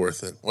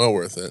worth it. Well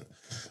worth it.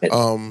 You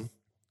know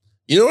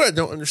what I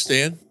don't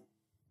understand?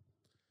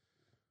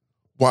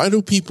 Why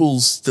do people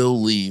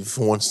still leave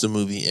once the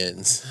movie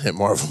ends at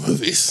Marvel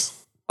movies?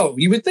 Oh,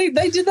 you would think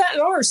they did that in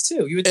ours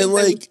too. You would think, and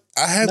like,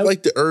 I have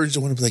like the urge to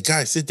want to be like,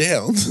 guys, sit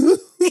down.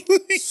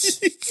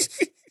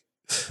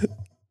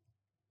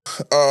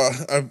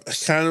 I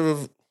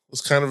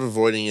was kind of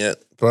avoiding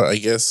it, but I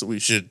guess we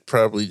should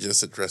probably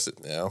just address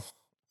it now.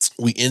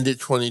 We ended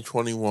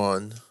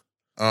 2021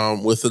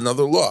 with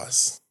another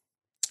loss.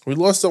 We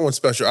lost someone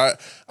special.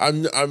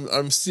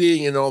 I'm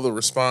seeing in all the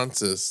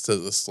responses to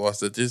this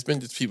loss that there's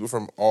been just people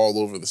from all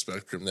over the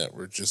spectrum that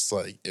were just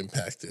like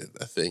impacted,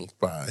 I think,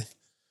 by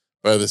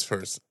this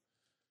person.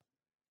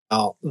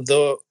 Oh,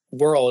 the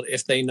world,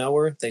 if they know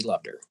her, they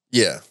loved her.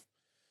 Yeah.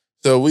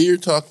 So we are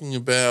talking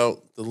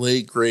about the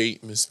late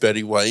great Miss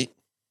Betty White.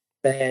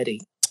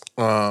 Betty.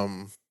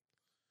 Yeah.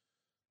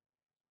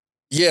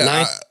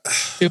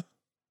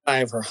 I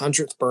have her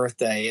 100th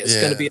birthday. It's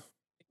going to be an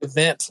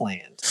event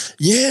planned.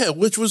 Yeah,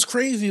 which was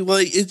crazy.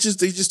 Like they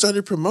just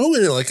started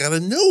promoting it like out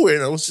of nowhere,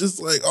 and I was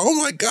just like, oh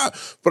my God.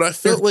 But I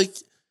felt like,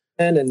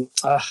 I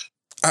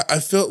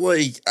felt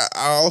like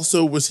I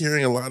also was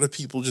hearing a lot of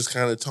people just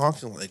kind of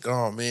talking like,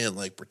 oh man,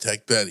 like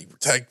protect Betty.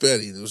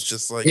 And it was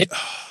just like, And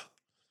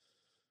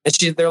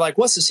they're like,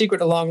 what's the secret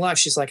to long life?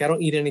 She's like, I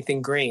don't eat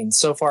anything green.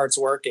 So far it's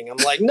working. I'm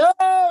like, no,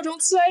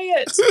 don't say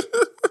it.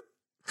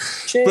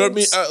 But I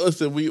mean,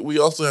 listen, we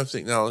also have to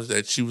acknowledge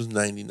that she was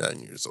 99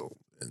 years old.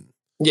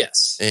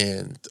 Yes.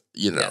 And,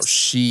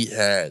 she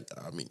had,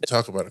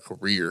 talk about a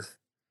career.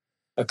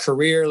 A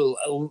career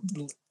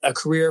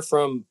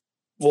from,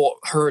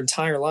 her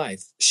entire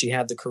life. She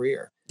had the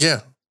career.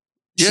 Yeah.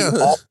 She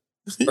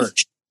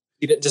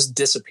didn't just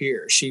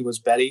disappear. She was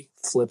Betty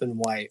flipping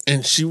White.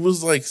 And she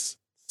was like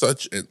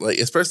such, like,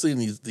 especially in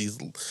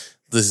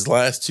these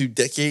last 2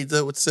 decades,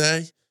 I would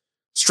say,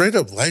 straight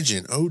up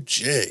legend.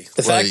 OJ.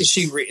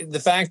 The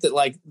fact that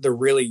like the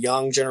really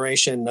young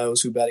generation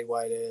knows who Betty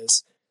White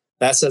is,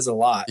 that says a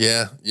lot.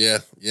 Yeah.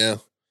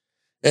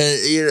 And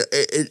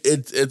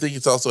I think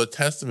it's also a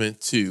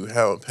testament to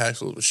how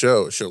impactful of a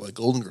show like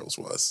Golden Girls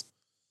was.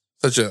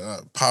 Such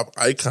a pop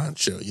icon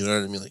show. You know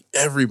what I mean? Like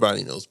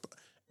everyone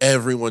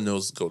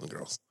knows Golden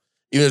Girls,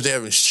 even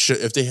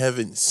if they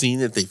haven't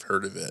seen it, they've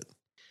heard of it.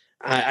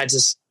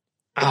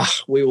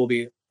 We will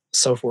be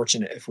so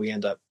fortunate if we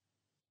end up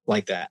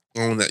like that.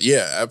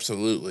 Yeah,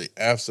 absolutely.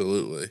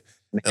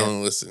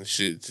 And listen,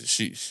 she.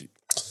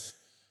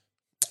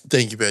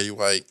 Thank you, Betty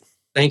White.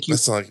 Thank you.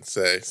 That's all I can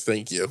say.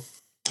 Thank you.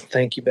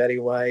 Thank you, Betty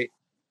White.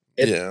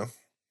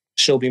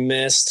 She'll be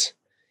missed.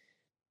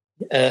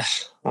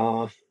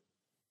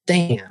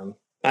 Damn.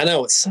 I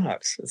know it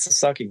sucks. It's a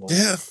sucky one.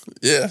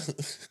 Yeah.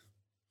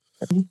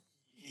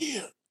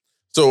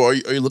 So are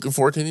you looking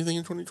forward to anything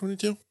in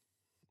 2022?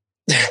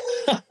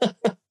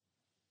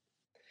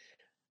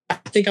 I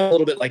think I'm a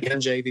little bit like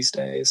MJ these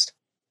days.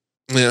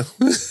 Yeah.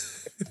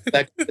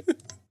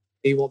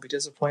 He won't be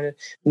disappointed.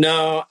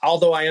 No,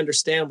 although I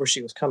understand where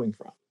she was coming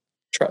from.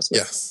 Trust me.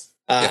 Yes.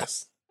 I'm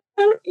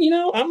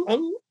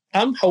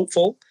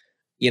hopeful.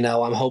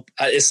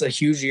 It's a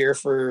huge year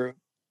for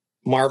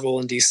Marvel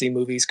and DC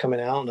movies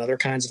coming out and other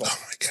kinds of. Oh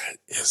my God,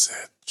 is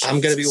it?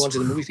 I'm going to be going to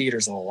the movie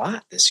theaters a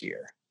lot this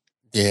year.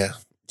 Yeah.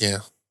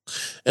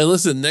 And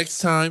listen, next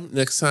time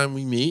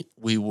we meet,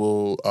 we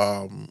will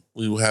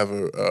have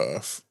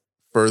a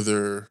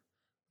further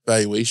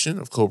evaluation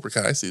of Cobra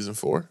Kai season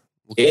 4.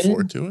 Looking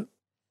forward to it.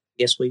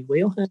 Yes, we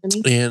will,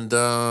 honey. And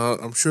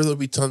I'm sure there'll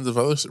be tons of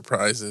other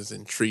surprises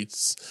and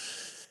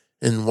treats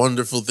and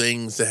wonderful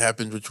things that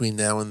happen between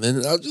now and then.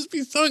 And I'll just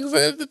be so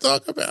excited to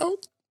talk about.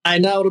 I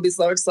know it'll be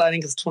so exciting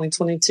because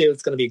 2022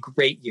 is going to be a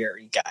great year,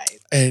 you guys.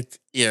 It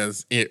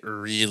is. It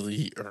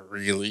really,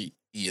 really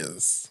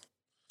is.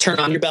 Turn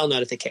on your bell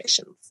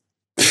notifications.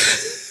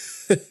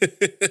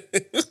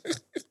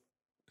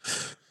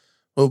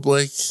 Well,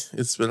 Blake,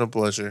 it's been a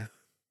pleasure.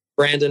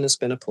 Brandon, it's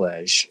been a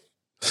pleasure.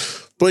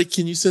 Blake,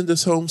 can you send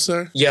us home,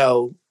 sir?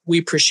 Yo, we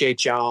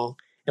appreciate y'all.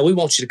 And we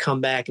want you to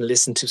come back and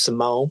listen to some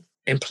more.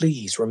 And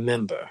please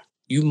remember,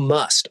 you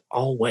must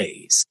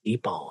always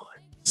keep on.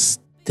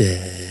 Steady.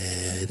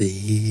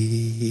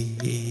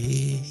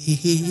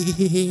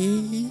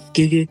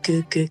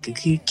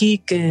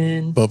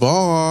 Geekin.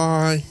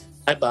 Bye-bye.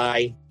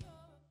 Bye-bye.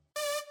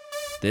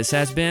 This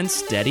has been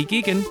Steady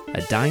Geekin',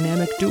 a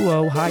dynamic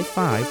duo high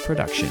five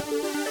production.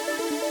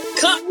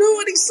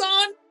 Continuity,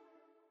 son!